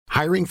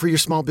Hiring for your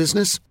small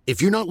business?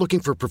 If you're not looking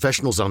for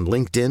professionals on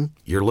LinkedIn,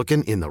 you're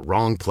looking in the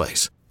wrong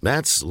place.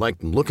 That's like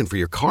looking for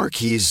your car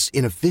keys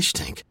in a fish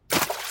tank.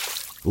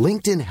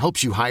 LinkedIn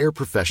helps you hire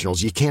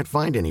professionals you can't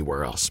find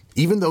anywhere else,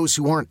 even those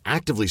who aren't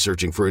actively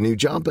searching for a new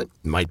job but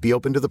might be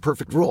open to the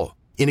perfect role.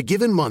 In a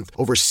given month,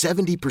 over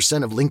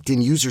 70% of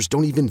LinkedIn users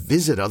don't even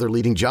visit other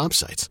leading job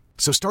sites.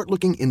 So start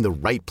looking in the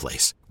right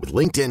place. With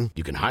LinkedIn,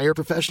 you can hire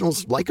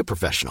professionals like a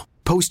professional.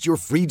 Post your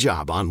free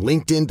job on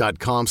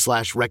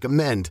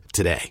linkedin.com/recommend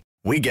today.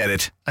 We get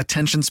it.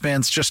 Attention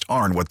spans just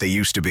aren't what they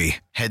used to be.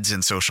 Heads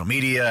in social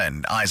media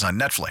and eyes on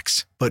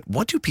Netflix. But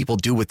what do people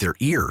do with their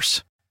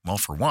ears? Well,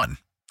 for one,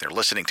 they're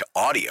listening to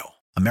audio.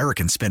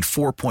 Americans spend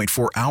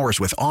 4.4 hours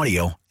with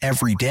audio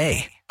every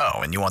day. Oh,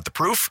 and you want the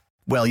proof?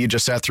 Well, you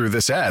just sat through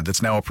this ad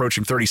that's now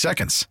approaching 30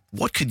 seconds.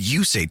 What could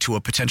you say to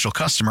a potential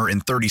customer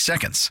in 30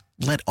 seconds?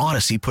 Let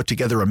Odyssey put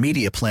together a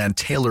media plan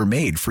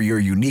tailor-made for your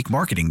unique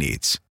marketing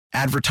needs.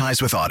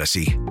 Advertise with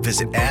Odyssey.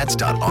 Visit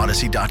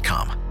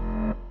ads.odyssey.com.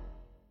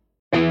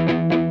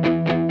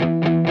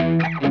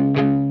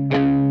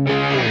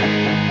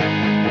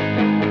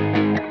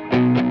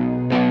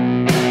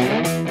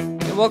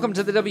 Welcome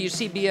to the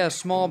WCBS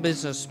Small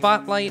Business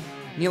Spotlight.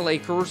 Neil A.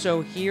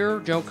 Caruso here,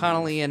 Joe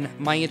Connolly, and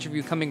my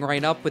interview coming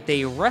right up with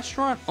a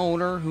restaurant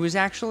owner who is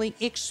actually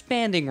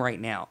expanding right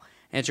now.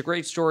 And it's a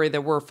great story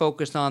that we're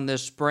focused on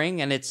this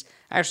spring, and it's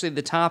actually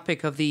the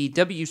topic of the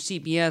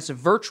WCBS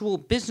Virtual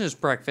Business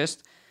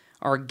Breakfast.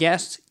 Our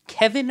guest,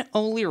 Kevin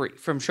O'Leary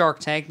from Shark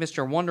Tank,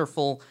 Mr.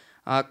 Wonderful,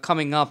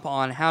 coming up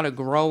on how to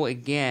grow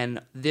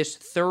again this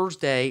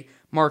Thursday,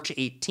 March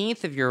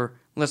 18th. If you're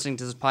listening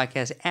to this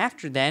podcast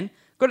after then,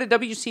 go to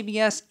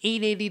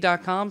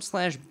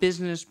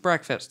WCBS880.com/business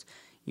breakfast.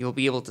 You'll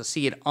be able to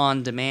see it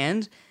on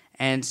demand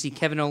and see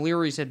Kevin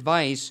O'Leary's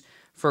advice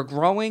for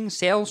growing,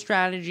 sales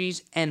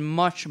strategies, and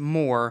much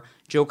more.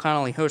 Joe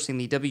Connolly hosting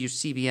the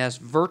WCBS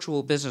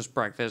Virtual Business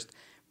Breakfast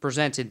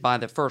presented by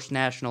the First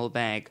National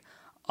Bank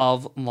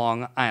of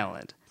Long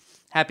Island.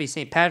 Happy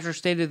St.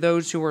 Patrick's Day to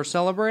those who are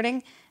celebrating.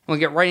 And we'll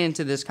get right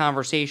into this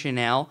conversation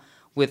now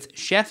with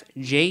Chef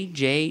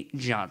J.J.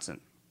 Johnson.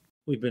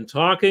 We've been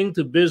talking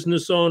to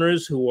business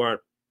owners who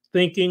are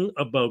thinking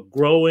about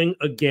growing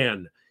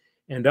again.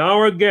 And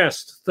our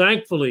guest,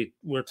 thankfully,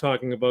 we're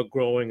talking about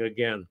growing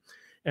again.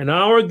 And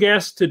our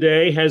guest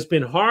today has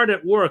been hard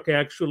at work,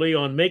 actually,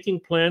 on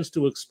making plans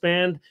to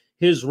expand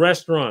his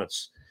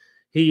restaurants.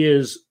 He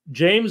is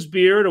James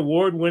Beard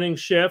award-winning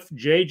chef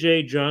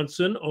J.J.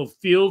 Johnson of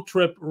Field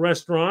Trip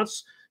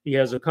Restaurants. He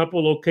has a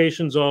couple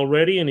locations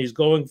already, and he's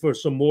going for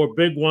some more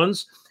big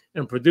ones.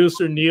 And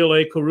producer Neil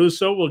A.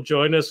 Caruso will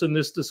join us in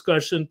this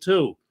discussion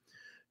too.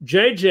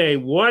 JJ,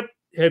 what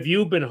have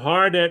you been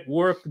hard at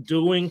work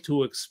doing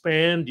to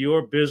expand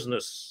your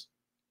business?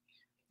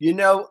 You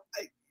know,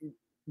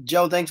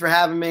 Joe, thanks for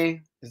having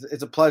me.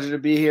 It's a pleasure to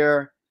be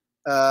here.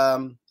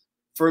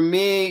 For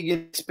me,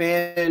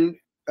 expanding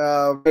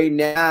right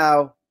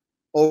now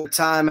over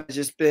time has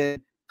just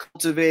been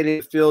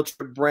cultivating the Field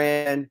Trip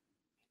brand,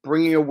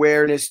 bringing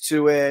awareness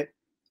to it,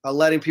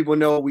 letting people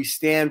know what we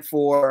stand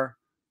for.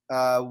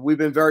 We've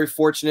been very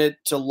fortunate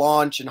to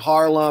launch in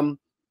Harlem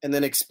and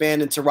then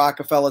expand into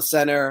Rockefeller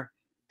Center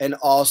and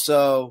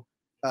also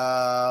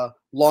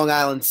Long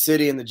Island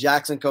City in the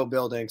Jackson Co.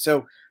 building.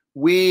 So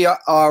we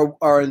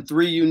are in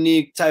three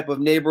unique type of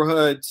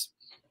neighborhoods,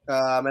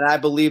 and I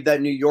believe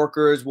that New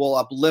Yorkers will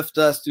uplift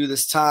us through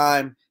this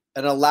time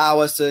and allow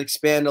us to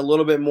expand a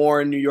little bit more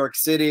in New York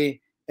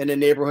City and in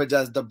neighborhoods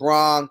as the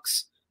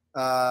Bronx,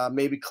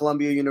 maybe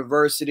Columbia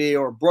University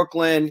or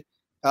Brooklyn,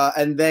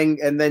 and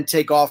then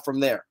take off from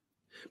there.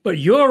 But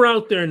you're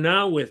out there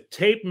now with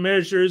tape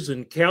measures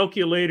and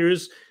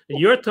calculators, and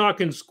you're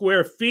talking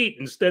square feet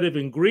instead of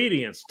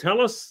ingredients. Tell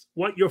us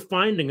what you're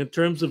finding in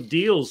terms of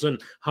deals and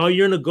how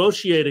you're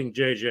negotiating,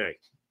 JJ.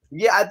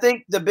 Yeah, I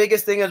think the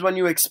biggest thing is when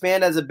you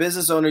expand as a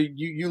business owner,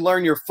 you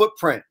learn your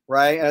footprint,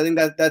 right? And I think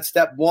that's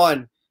step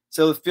one.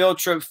 So the Field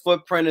Trip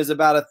footprint is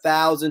about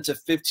 1,000 to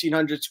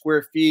 1,500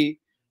 square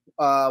feet.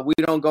 We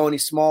don't go any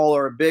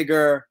smaller or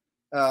bigger.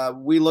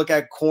 We look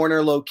at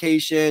corner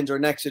locations or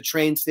next to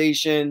train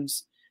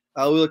stations.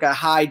 We look at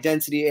high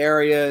density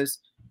areas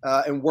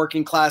and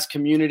working class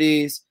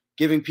communities,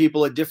 giving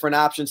people a different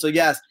option. So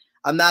yes,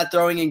 I'm not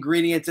throwing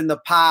ingredients in the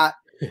pot.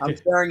 I'm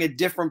stirring a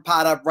different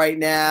pot up right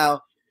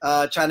now,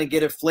 trying to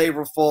get it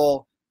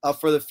flavorful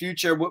for the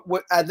future.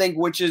 I think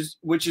which is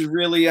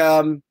really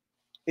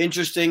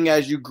interesting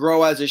as you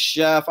grow as a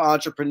chef,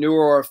 entrepreneur,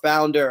 or a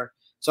founder.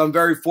 So I'm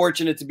very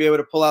fortunate to be able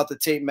to pull out the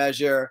tape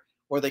measure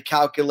or the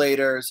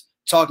calculators,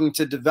 talking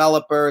to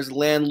developers,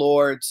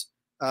 landlords.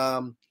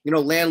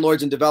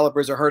 Landlords and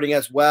developers are hurting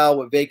as well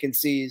with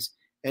vacancies,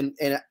 and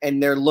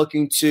they're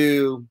looking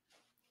to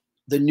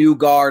the new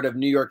guard of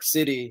New York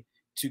City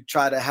to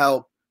try to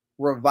help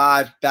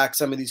revive back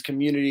some of these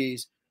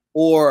communities,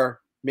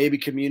 or maybe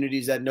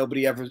communities that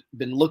nobody ever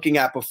been looking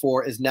at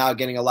before is now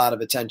getting a lot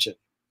of attention.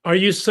 Are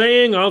you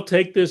saying I'll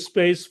take this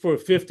space for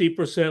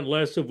 50%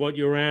 less of what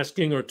you're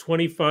asking or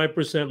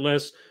 25%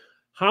 less?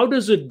 How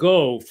does it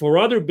go for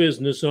other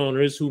business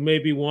owners who may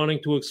be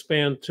wanting to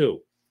expand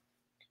too?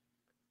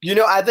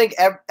 I think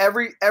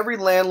every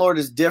landlord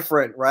is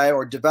different, right?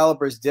 Or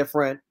developer is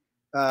different.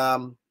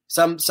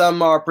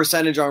 Some are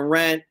percentage on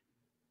rent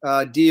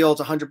deals,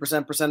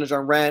 100% percentage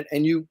on rent.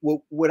 And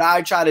what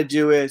I try to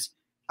do is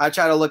I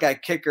try to look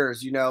at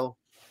kickers.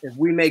 If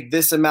we make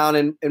this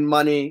amount in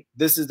money,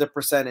 this is the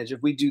percentage.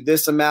 If we do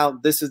this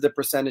amount, this is the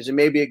percentage. And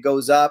maybe it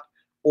goes up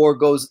or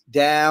goes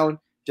down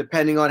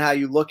depending on how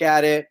you look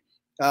at it.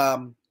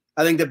 I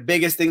think the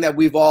biggest thing that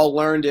we've all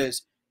learned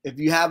is if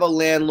you have a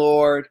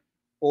landlord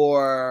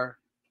or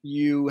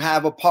you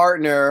have a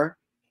partner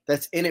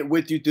that's in it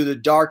with you through the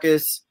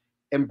darkest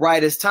and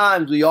brightest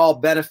times, we all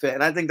benefit.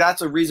 And I think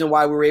that's a reason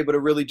why we were able to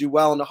really do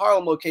well in the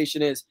Harlem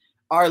location is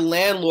our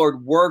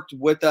landlord worked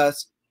with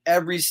us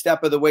every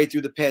step of the way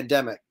through the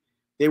pandemic.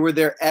 They were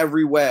there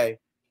every way.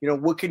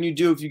 What can you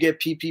do if you get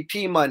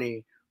PPP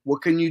money?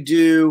 What can you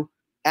do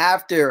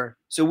after?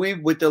 So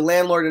with the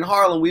landlord in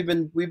Harlem, we've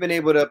been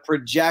able to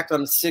project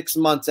on 6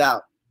 months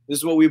out. This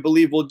is what we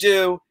believe we'll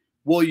do.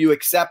 Will you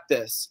accept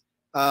this?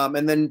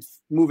 And then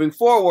moving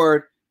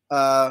forward,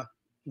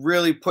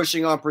 really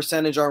pushing on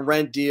percentage on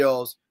rent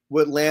deals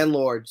with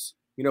landlords.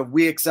 If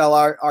we excel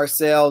our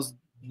sales,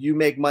 you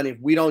make money. If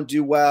we don't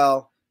do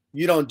well,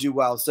 you don't do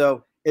well.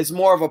 So it's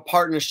more of a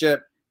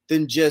partnership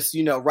than just,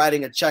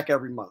 writing a check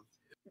every month.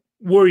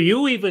 Were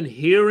you even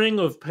hearing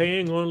of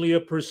paying only a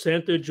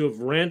percentage of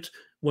rent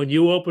when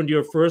you opened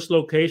your first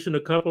location a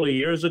couple of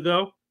years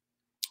ago?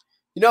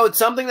 It's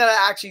something that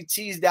I actually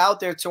teased out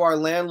there to our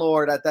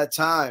landlord at that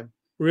time.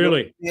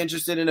 Really?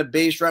 Interested in a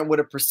base rent with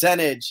a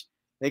percentage.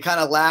 They kind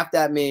of laughed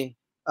at me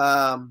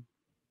and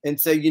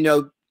said,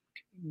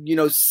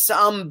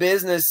 some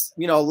business,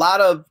 a lot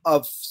of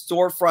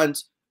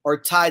storefronts are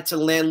tied to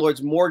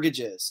landlords'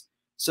 mortgages.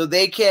 So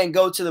they can't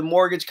go to the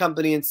mortgage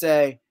company and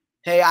say,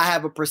 hey, I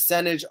have a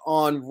percentage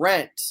on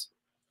rent.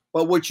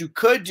 But what you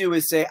could do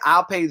is say,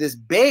 I'll pay this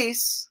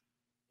base.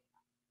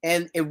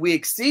 And if we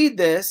exceed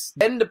this,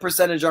 then the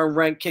percentage on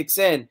rent kicks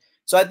in.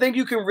 So I think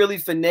you can really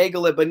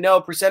finagle it. But no,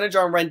 percentage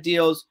on rent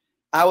deals,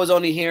 I was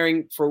only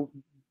hearing for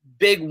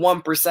big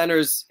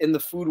 1%ers in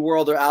the food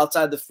world or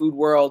outside the food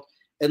world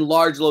in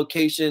large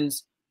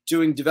locations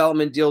doing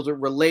development deals with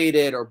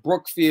Related or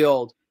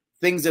Brookfield,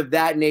 things of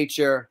that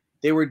nature.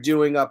 They were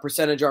doing a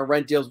percentage on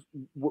rent deals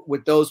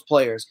with those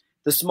players.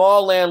 The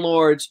small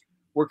landlords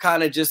were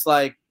kind of just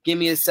like, give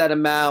me a set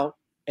amount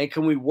and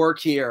can we work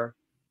here?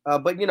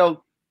 But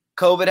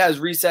COVID has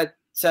reset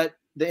the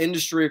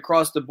industry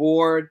across the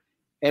board,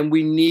 and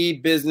we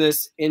need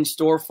business in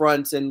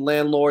storefronts, and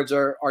landlords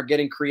are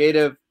getting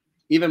creative.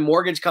 Even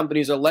mortgage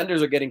companies or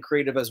lenders are getting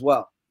creative as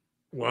well.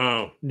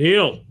 Wow.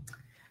 Neil.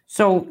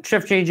 So,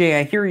 Chef JJ,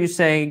 I hear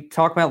you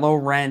talk about low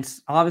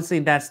rents. Obviously,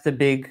 that's the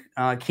big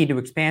key to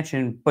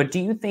expansion. But do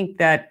you think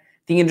that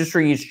the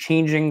industry is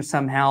changing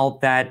somehow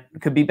that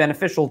could be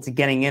beneficial to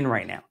getting in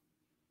right now?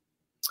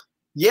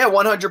 Yeah,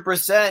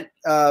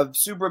 100%.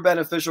 Super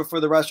beneficial for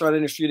the restaurant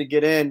industry to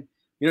get in.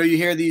 You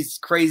hear these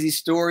crazy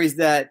stories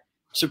that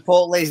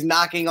Chipotle's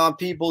knocking on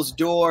people's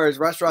doors,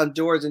 restaurant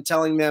doors, and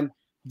telling them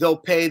they'll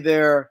pay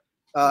their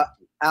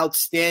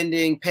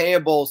outstanding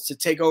payables to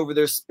take over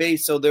their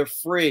space so they're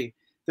free.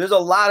 There's a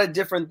lot of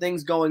different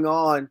things going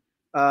on.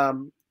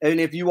 And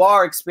if you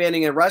are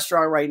expanding a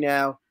restaurant right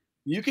now,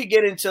 you could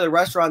get into the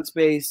restaurant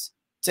space,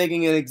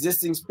 taking an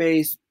existing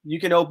space. You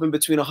can open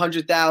between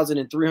 $100,000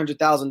 and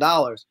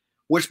 $300,000,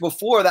 which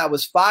before that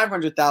was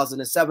 $500,000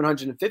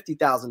 to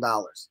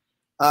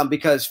 $750,000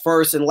 because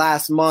first and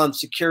last month,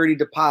 security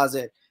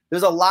deposit.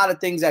 There's a lot of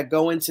things that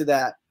go into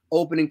that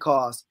opening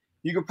cost.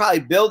 You could probably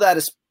build out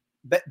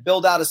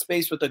a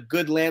space with a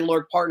good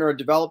landlord partner or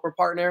developer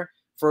partner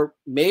for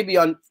maybe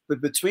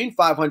between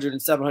 $500,000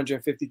 and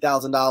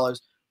 $750,000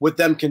 with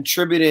them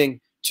contributing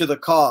to the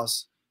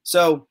cost.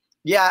 So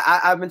yeah,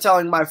 I've been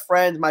telling my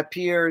friends, my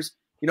peers,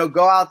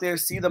 go out there,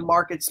 see the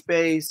market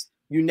space.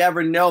 You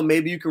never know.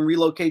 Maybe you can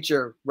relocate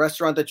your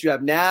restaurant that you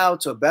have now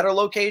to a better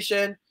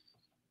location.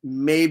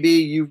 Maybe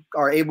you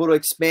are able to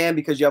expand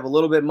because you have a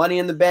little bit of money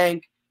in the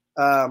bank.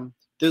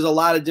 There's a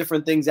lot of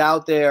different things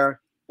out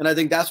there. And I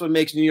think that's what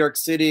makes New York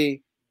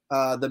City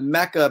the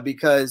mecca,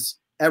 because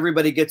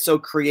everybody gets so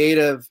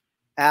creative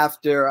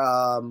after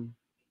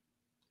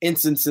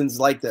instances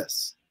like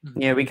this.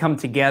 Yeah, we come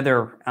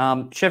together.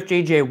 Chef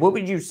JJ, what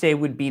would you say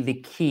would be the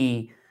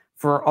key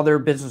for other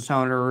business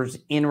owners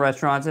in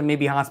restaurants and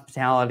maybe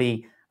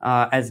hospitality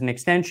as an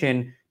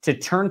extension to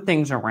turn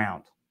things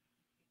around?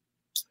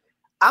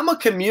 I'm a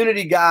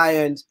community guy,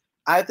 and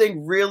I think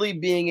really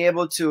being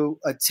able to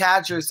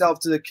attach yourself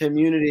to the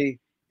community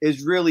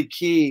is really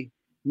key.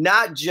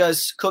 Not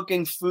just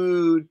cooking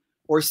food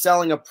or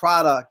selling a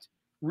product.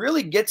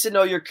 Really get to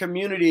know your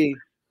community.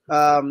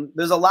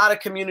 There's a lot of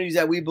communities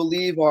that we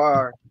believe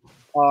are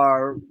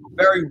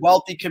very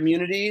wealthy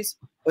communities,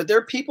 but there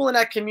are people in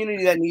that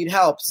community that need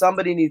help.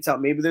 Somebody needs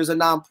help. Maybe there's a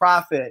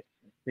nonprofit.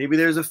 Maybe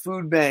there's a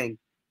food bank.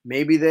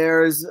 Maybe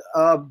there's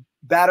a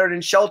battered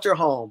and shelter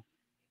home.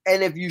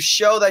 And if you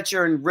show that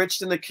you're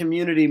enriched in the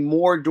community,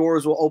 more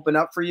doors will open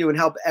up for you and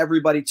help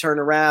everybody turn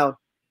around.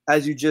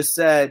 As you just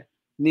said,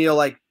 Neil,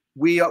 like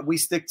we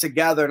stick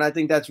together. And I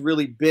think that's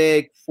really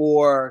big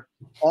for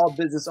all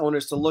business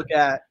owners to look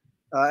at.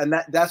 And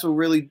that's what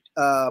really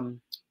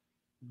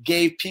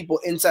gave people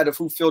insight of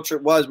who Field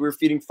Trip was. We were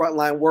feeding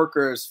frontline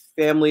workers,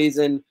 families,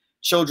 and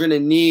children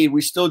in need.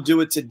 We still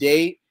do it to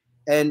date.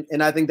 And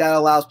I think that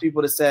allows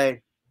people to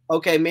say,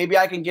 okay, maybe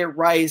I can get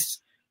rice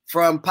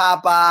from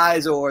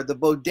Popeyes or the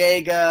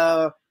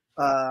Bodega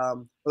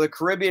or the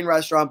Caribbean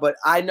restaurant, but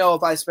I know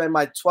if I spend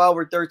my $12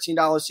 or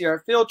 $13 here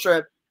at Field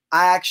Trip,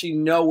 I actually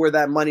know where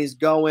that money's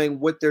going,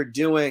 what they're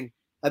doing,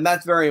 and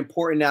that's very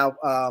important now,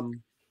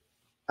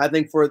 I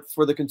think,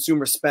 for the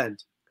consumer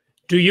spend.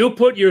 Do you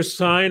put your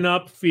sign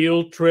up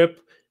Field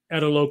Trip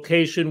at a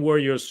location where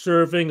you're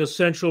serving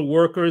essential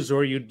workers,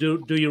 or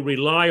do you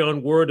rely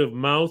on word of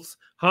mouth?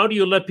 How do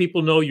you let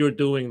people know you're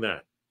doing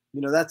that?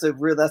 That's a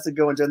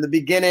good one. In the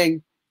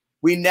beginning,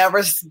 we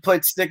never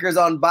put stickers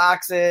on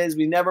boxes.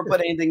 We never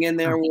put anything in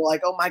there. We're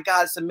like, oh my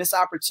God, it's a missed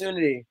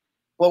opportunity.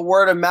 But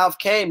word of mouth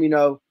came,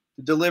 the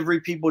delivery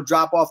people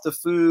drop off the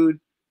food.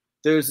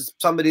 There's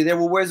somebody there.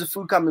 Well, where's the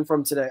food coming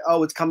from today?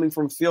 Oh, it's coming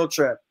from Field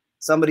Trip.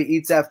 Somebody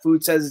eats that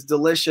food, says it's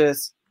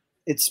delicious.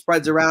 It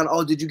spreads around.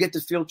 Oh, did you get the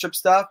Field Trip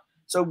stuff?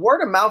 So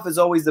word of mouth is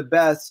always the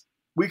best.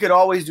 We could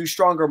always do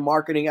stronger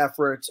marketing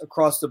efforts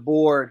across the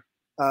board.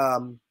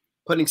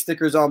 Putting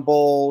stickers on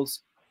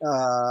bowls,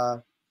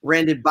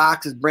 branded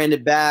boxes,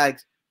 branded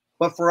bags.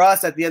 But for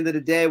us, at the end of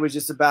the day, it was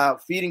just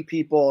about feeding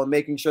people and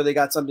making sure they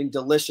got something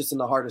delicious in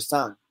the hardest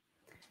time.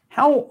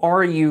 How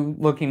are you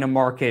looking to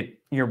market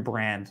your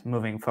brand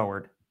moving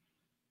forward?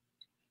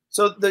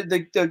 So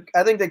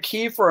I think the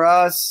key for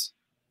us,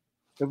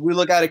 if we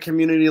look at a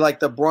community like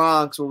the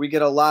Bronx, where we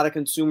get a lot of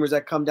consumers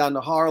that come down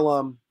to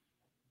Harlem,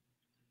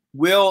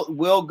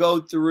 we'll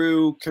go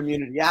through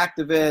community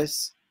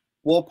activists.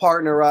 We'll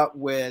partner up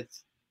with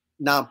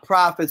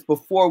nonprofits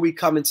before we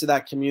come into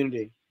that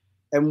community.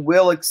 And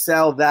we'll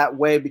excel that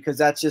way because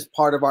that's just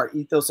part of our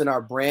ethos and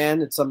our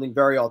brand. It's something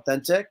very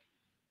authentic.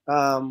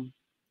 And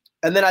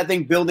then I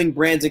think building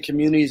brands in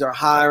communities are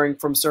hiring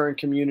from certain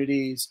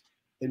communities,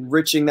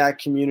 enriching that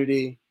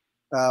community.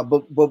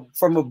 But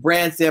from a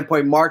brand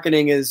standpoint,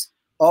 marketing is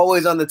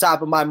always on the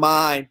top of my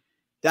mind.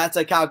 That's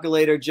a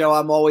calculator, Joe.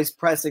 I'm always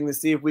pressing to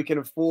see if we can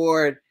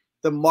afford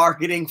the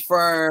marketing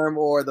firm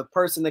or the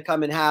person to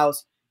come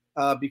in-house,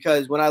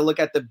 because when I look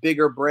at the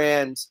bigger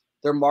brands,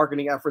 their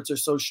marketing efforts are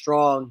so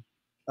strong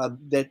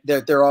that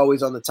they're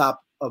always on the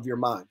top of your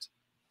mind.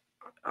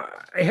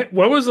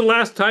 When was the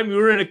last time you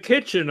were in a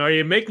kitchen? Are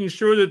you making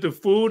sure that the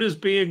food is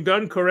being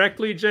done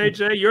correctly,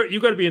 JJ? You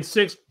got to be in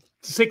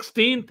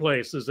 16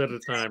 places at a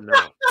time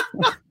now.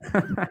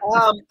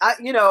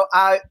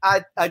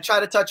 I try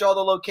to touch all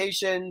the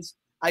locations.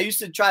 I used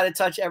to try to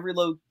touch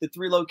the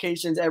 3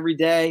 locations every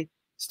day.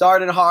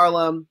 Start in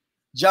Harlem,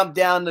 jump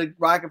down to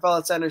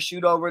Rockefeller Center,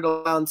 shoot over to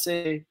Long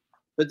City.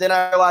 But then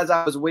I realized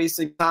I was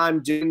wasting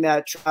time doing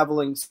that,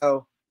 traveling.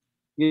 So,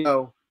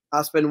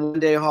 I'll spend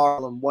one day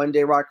Harlem, one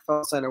day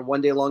Rockefeller Center,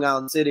 one day Long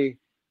Island City,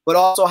 but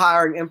also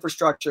hiring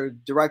infrastructure,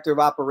 director of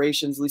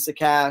operations, Lisa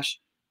Cash,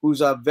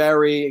 who's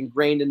very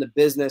ingrained in the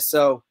business.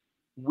 So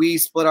we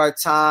split our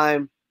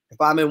time.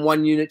 If I'm in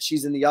one unit,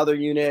 she's in the other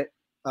unit,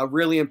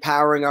 really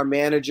empowering our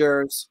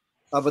managers.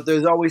 But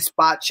there's always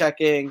spot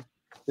checking.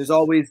 There's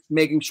always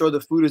making sure the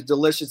food is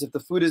delicious. If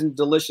the food isn't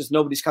delicious,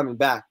 nobody's coming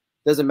back.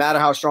 Doesn't matter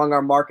how strong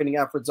our marketing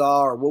efforts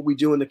are or what we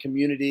do in the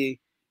community.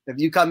 If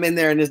you come in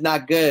there and it's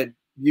not good,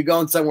 you're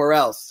going somewhere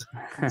else.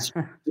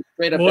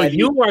 Straight up. Well,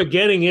 you are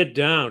getting it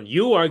down.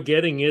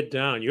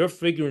 You're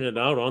figuring it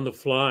out on the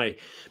fly,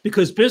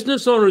 because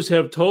business owners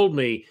have told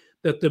me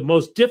that the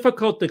most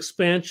difficult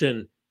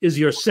expansion is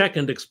your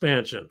second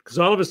expansion, because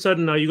all of a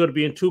sudden now you're going to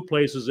be in 2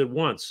 places at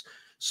once.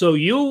 So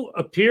you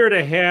appear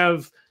to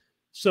have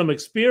some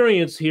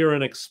experience here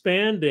in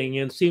expanding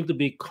and seem to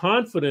be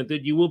confident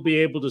that you will be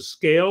able to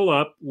scale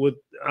up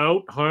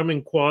without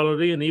harming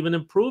quality and even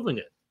improving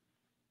it.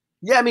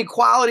 Yeah, I mean,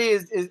 quality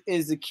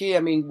is the key. I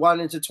mean,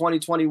 one into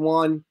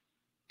 2021,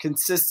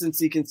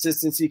 consistency.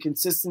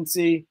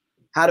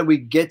 How do we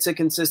get to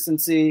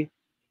consistency?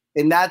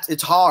 And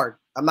it's hard.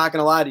 I'm not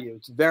going to lie to you.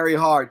 It's very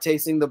hard.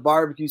 Tasting the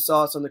barbecue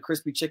sauce on the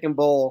crispy chicken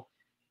bowl.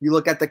 You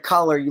look at the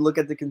color, you look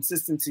at the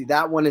consistency.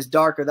 That one is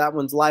darker, that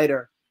one's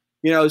lighter.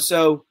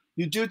 So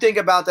you do think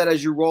about that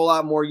as you roll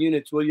out more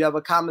units. Will you have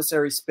a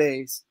commissary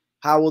space?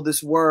 How will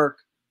this work?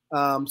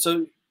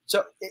 So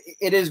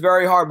it is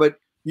very hard, but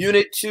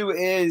Unit 2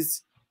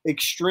 is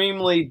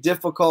extremely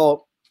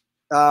difficult.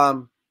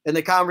 In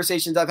the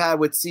conversations I've had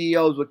with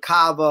CEOs with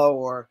Cava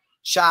or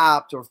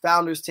Chopped or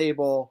Founders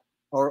Table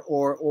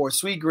or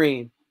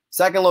Sweetgreen,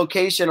 second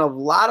location of a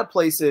lot of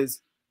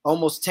places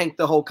almost tanked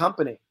the whole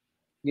company.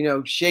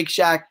 Shake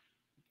Shack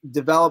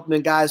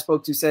development guy I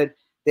spoke to said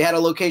they had a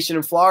location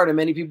in Florida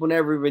many people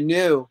never even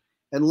knew.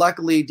 And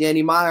luckily,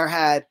 Danny Meyer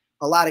had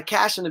a lot of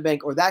cash in the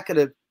bank, or that could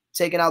have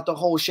taken out the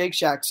whole Shake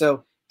Shack.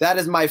 So that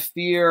is my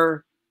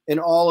fear in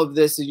all of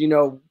this is,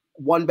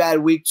 1 bad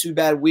week, 2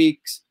 bad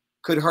weeks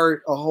could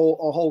hurt a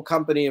whole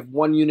company if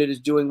one unit is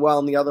doing well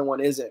and the other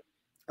one isn't.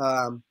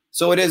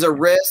 So it is a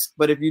risk,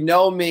 but if you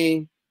know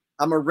me,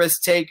 I'm a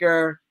risk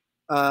taker.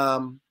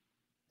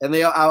 And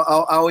I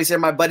always hear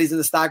my buddies in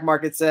the stock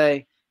market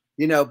say,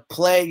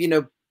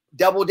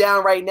 double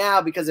down right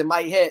now because it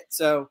might hit.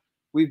 So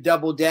we've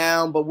doubled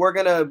down, but we're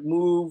going to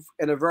move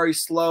in a very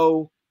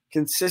slow,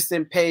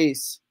 consistent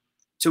pace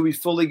till we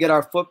fully get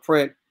our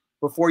footprint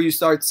before you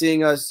start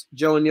seeing us,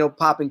 Joe and Neil,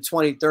 popping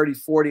 20, 30,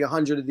 40,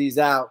 100 of these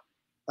out.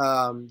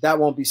 That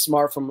won't be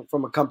smart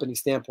from a company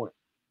standpoint.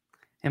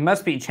 It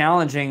must be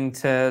challenging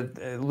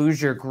to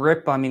lose your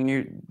grip. I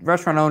mean,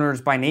 restaurant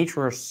owners by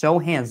nature are so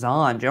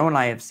hands-on. Joe and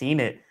I have seen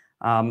it.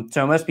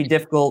 So it must be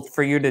difficult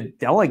for you to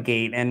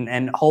delegate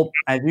and hope,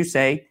 as you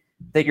say,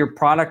 that your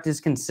product is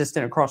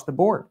consistent across the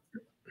board.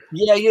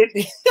 Yeah,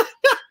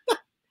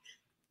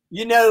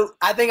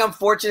 I think I'm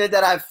fortunate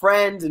that I have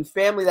friends and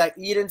family that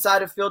eat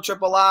inside of Field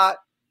Trip a lot.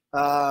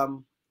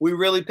 We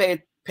really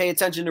pay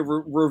attention to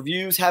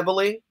reviews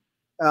heavily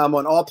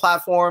on all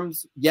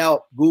platforms,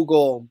 Yelp,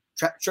 Google,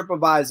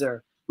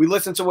 TripAdvisor. We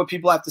listen to what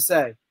people have to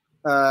say.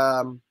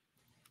 And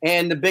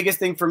the biggest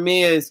thing for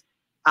me is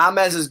I'm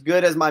as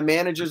good as my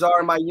managers are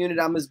in my unit.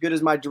 I'm as good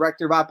as my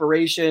director of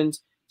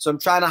operations. So I'm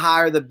trying to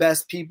hire the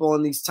best people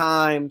in these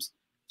times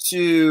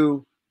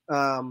to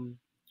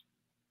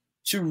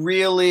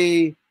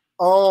really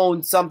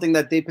own something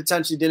that they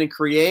potentially didn't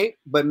create,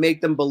 but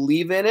make them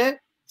believe in it.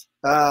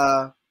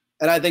 And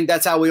I think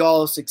that's how we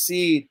all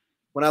succeed.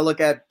 When I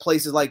look at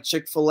places like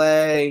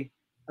Chick-fil-A,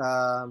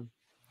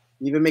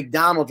 even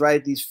McDonald's,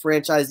 right? These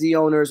franchisee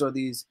owners or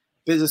these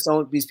business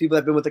owners, these people that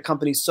have been with the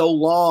company so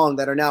long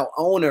that are now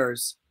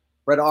owners.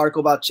 Read an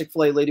article about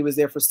Chick-fil-A lady was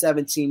there for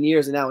 17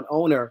 years and now an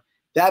owner.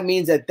 That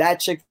means that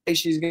Chick-fil-A,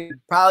 she's going to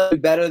probably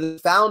be better than the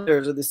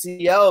founders or the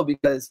CEO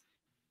because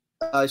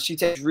she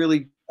takes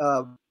really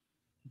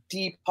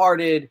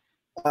deep-hearted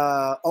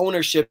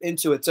ownership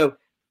into it. So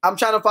I'm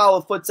trying to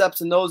follow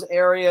footsteps in those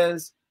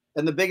areas.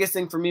 And the biggest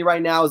thing for me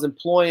right now is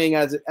employing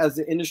as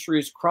the industry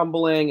is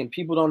crumbling and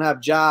people don't have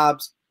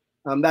jobs.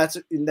 That's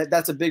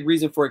a big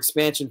reason for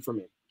expansion for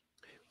me.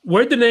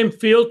 Where'd the name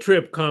Field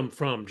Trip come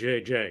from,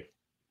 JJ?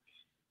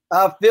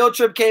 Field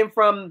Trip came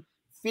from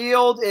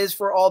field is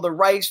for all the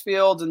rice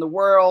fields in the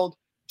world.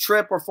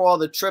 Trip are for all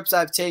the trips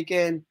I've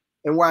taken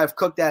and where I've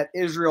cooked at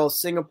Israel,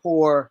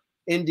 Singapore,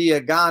 India,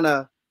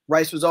 Ghana.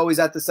 Rice was always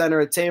at the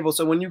center of the table.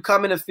 So when you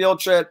come in a Field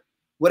Trip,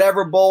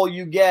 whatever bowl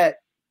you get,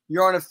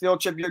 you're on a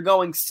field trip. You're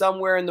going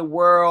somewhere in the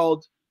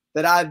world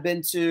that I've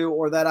been to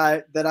or that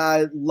I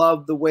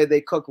love the way they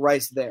cook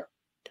rice there.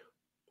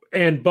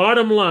 And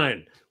bottom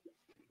line,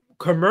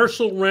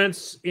 commercial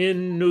rents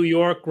in New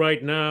York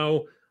right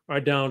now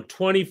are down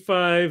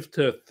 25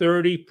 to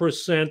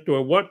 30%,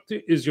 or what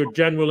is your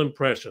general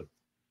impression?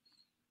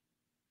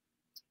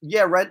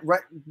 Yeah,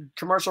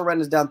 commercial rent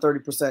is down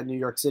 30% in New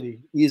York City,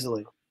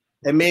 easily.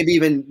 And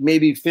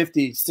maybe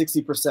 50,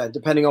 60%,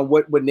 depending on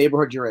what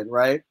neighborhood you're in,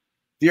 right?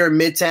 If you're in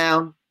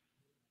Midtown,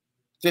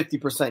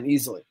 50%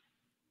 easily,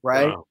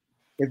 right? Wow.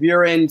 If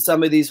you're in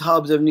some of these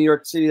hubs of New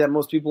York City that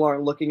most people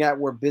aren't looking at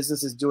where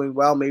business is doing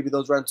well, maybe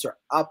those rents are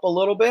up a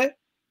little bit.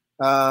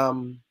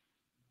 But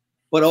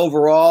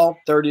overall,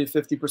 30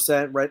 to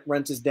 50%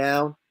 rent is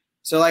down.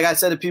 So like I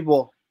said to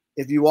people,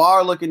 if you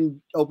are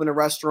looking to open a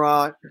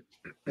restaurant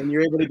and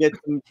you're able to get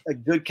a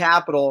good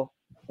capital,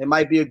 it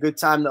might be a good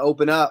time to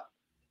open up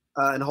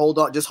and hold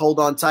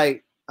on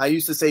tight. I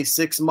used to say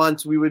 6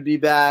 months we would be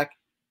back.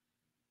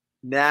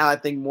 Now I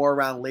think more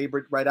around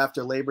right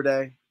after Labor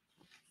Day.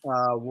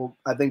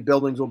 I think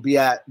buildings will be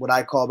at what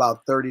I call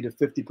about 30 to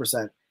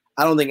 50%.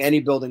 I don't think any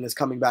building is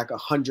coming back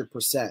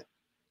 100%.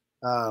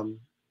 I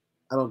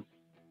don't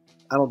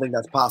think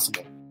that's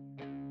possible.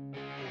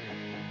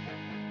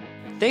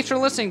 Thanks for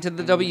listening to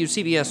the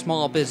WCBS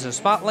Small Business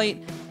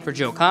Spotlight. For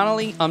Joe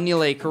Connolly, I'm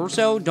Neil A.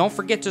 Caruso. Don't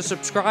forget to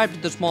subscribe to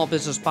the Small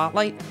Business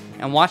Spotlight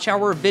and watch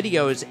our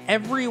videos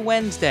every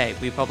Wednesday.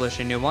 We publish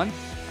a new one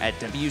at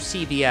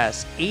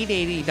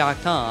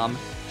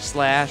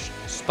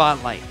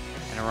WCBS880.com/spotlight.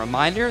 And a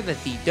reminder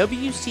that the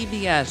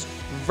WCBS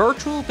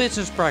Virtual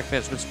Business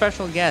Breakfast with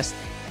special guest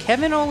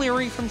Kevin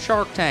O'Leary from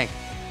Shark Tank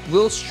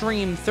will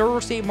stream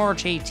Thursday,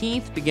 March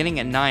 18th,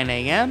 beginning at 9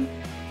 a.m.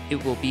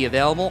 It will be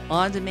available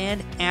on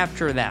demand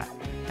after that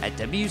at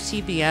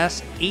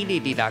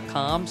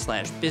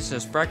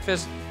WCBS880.com/business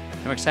breakfast.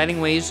 Some exciting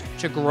ways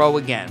to grow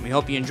again. We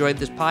hope you enjoyed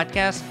this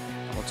podcast,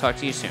 and we'll talk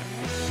to you soon.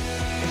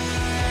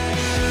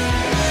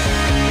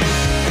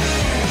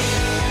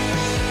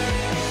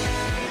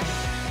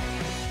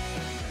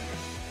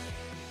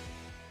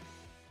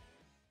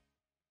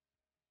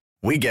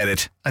 We get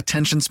it.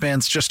 Attention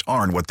spans just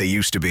aren't what they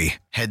used to be.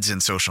 Heads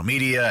in social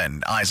media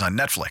and eyes on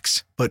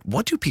Netflix. But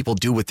what do people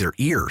do with their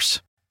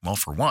ears? Well,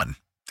 for one,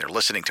 they're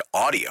listening to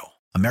audio.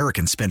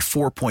 Americans spend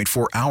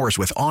 4.4 hours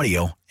with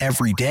audio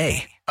every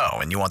day. Oh,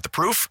 and you want the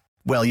proof?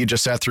 Well, you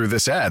just sat through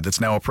this ad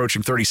that's now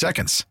approaching 30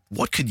 seconds.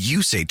 What could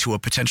you say to a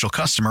potential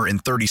customer in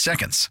 30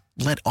 seconds?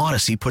 Let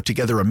Odyssey put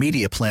together a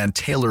media plan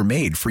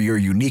tailor-made for your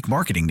unique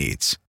marketing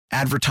needs.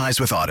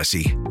 Advertise with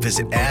Odyssey.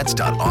 Visit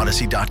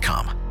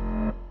ads.odyssey.com.